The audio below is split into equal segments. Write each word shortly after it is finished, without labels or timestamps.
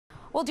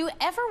Well, do you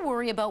ever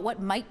worry about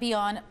what might be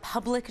on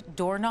public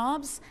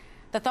doorknobs?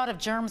 The thought of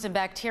germs and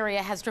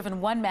bacteria has driven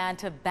one man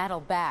to battle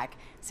back.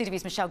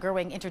 CTV's Michelle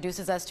Gerwing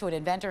introduces us to an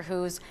inventor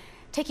who's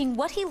taking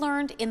what he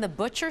learned in the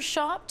butcher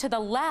shop to the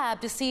lab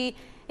to see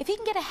if he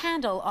can get a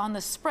handle on the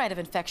spread of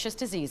infectious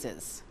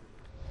diseases.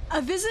 A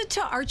visit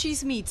to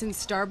Archie's Meats in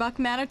Starbuck,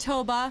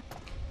 Manitoba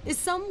is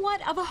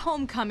somewhat of a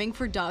homecoming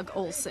for Doug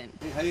Olson.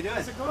 Hey, how you doing?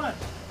 How's it going?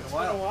 Been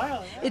a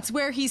while. Yeah. It's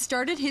where he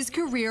started his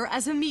career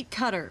as a meat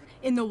cutter.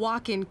 In the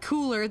walk-in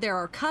cooler, there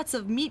are cuts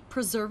of meat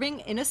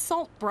preserving in a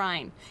salt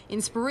brine.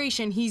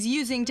 Inspiration he's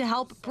using to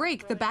help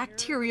break the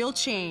bacterial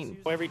chain.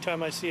 Every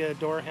time I see a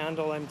door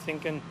handle, I'm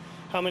thinking,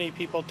 how many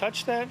people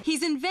touch that?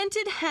 He's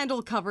invented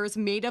handle covers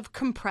made of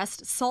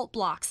compressed salt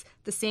blocks,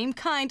 the same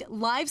kind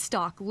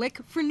livestock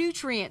lick for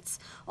nutrients.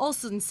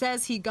 Olson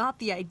says he got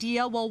the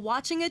idea while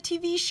watching a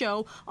TV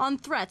show on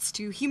threats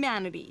to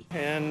humanity.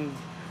 And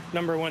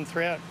number one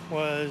threat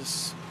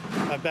was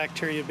a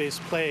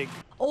bacteria-based plague.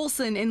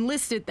 Olson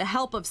enlisted the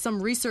help of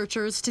some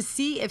researchers to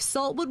see if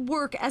salt would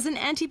work as an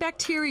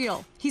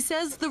antibacterial. He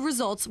says the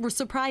results were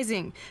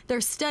surprising.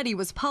 Their study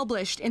was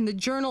published in the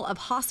Journal of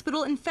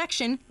Hospital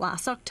Infection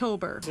last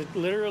October. It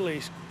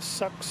literally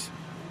sucks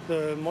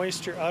the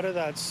moisture out of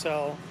that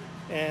cell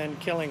and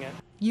killing it.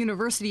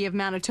 University of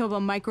Manitoba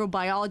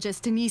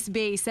microbiologist Denise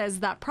Bay says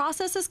that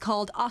process is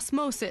called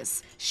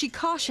osmosis. She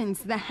cautions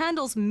the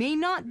handles may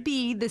not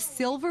be the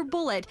silver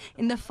bullet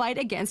in the fight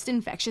against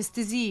infectious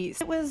disease.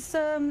 It was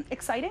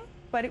exciting,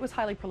 but it was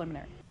highly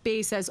preliminary.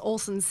 Bay says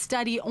Olson's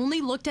study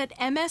only looked at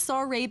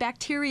MSRA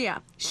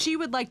bacteria. She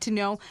would like to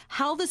know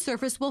how the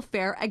surface will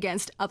fare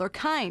against other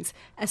kinds,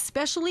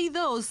 especially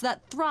those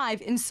that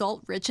thrive in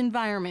salt-rich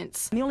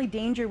environments. The only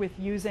danger with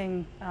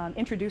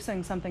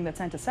introducing something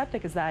that's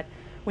antiseptic is that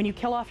when you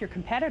kill off your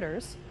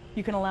competitors,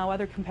 you can allow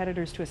other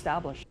competitors to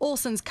establish.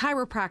 Olson's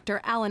chiropractor,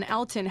 Alan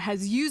Alton,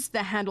 has used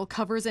the handle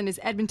covers in his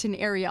Edmonton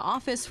area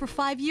office for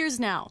 5 years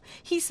now.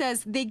 He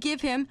says they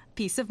give him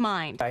peace of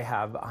mind. I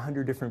have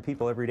 100 different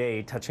people every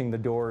day touching the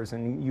doors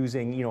and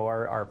using,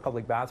 our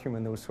public bathroom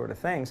and those sort of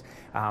things.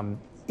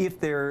 If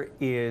there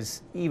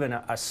is even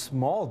a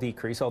small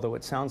decrease, although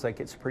it sounds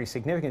like it's a pretty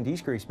significant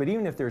decrease, but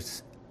even if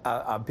there's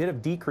a bit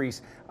of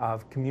decrease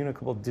of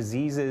communicable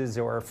diseases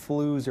or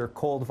flus or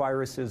cold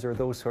viruses or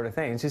those sort of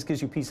things, just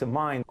gives you peace of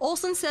mind.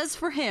 Olson says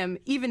for him,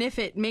 even if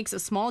it makes a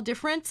small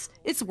difference,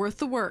 it's worth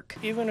the work.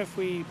 Even if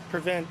we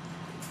prevent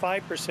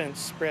 5%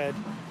 spread,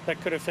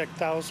 that could affect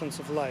thousands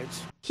of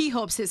lives. He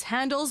hopes his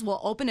handles will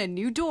open a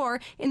new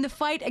door in the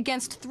fight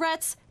against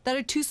threats that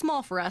are too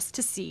small for us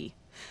to see.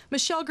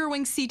 Michelle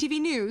Gerwing, CTV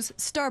News,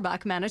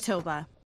 Starbuck, Manitoba.